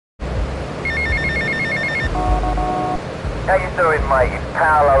How you doing, mate? It's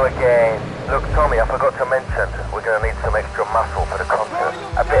Paolo again. Look, Tommy, I forgot to mention, we're gonna need some extra muscle for the concert.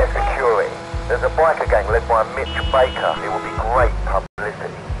 A bit of security. There's a biker gang led by Mitch Baker. It will be great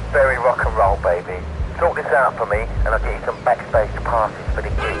publicity. Very rock and roll, baby. Sort this out for me, and I'll get you some backstage passes for the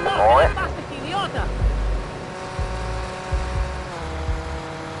gig, alright?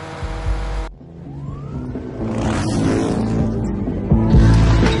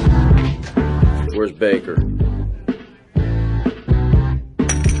 Where's Baker?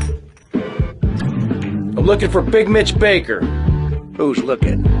 I'm looking for Big Mitch Baker. Who's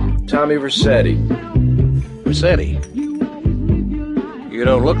looking? Tommy Vercetti. Vercetti? You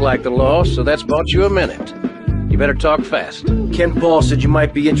don't look like the law, so that's bought you a minute. You better talk fast. Ken Paul said you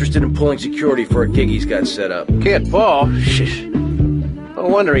might be interested in pulling security for a gig he's got set up. Kid Paul? Shh. No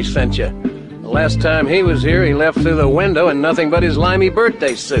wonder he sent you. The last time he was here, he left through the window in nothing but his limey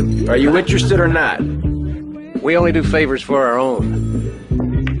birthday suit. Are you interested or not? We only do favors for our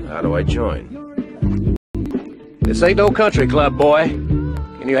own. How do I join? This ain't no country club, boy.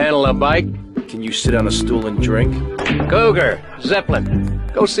 Can you handle a bike? Can you sit on a stool and drink? Cougar, Zeppelin,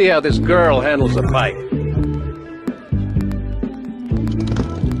 go see how this girl handles a bike.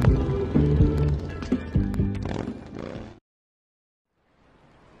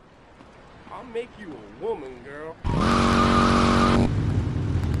 I'll make you a woman, girl.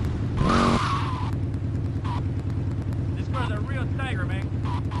 This guy's a real tiger, man.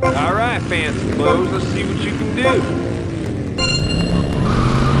 All right, fancy clothes. Let's see what you can do.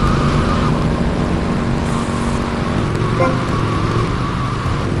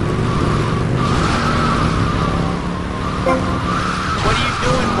 What are you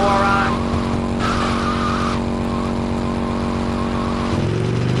doing, moron?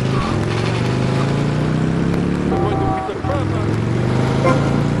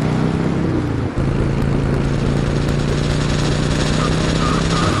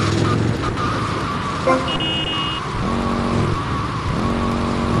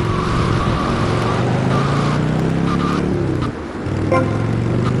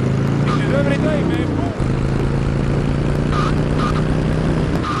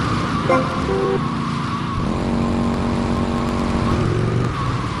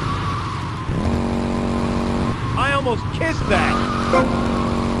 I almost kissed that.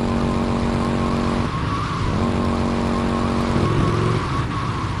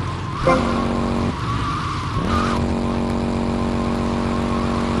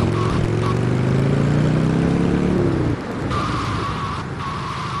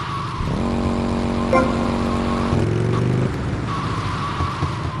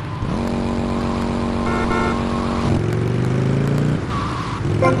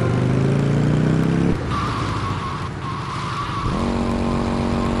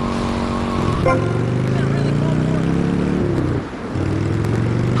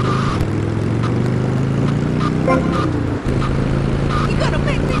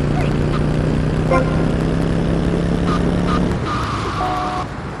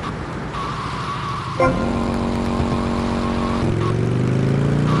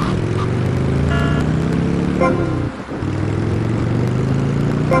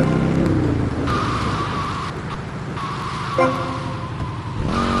 Bye.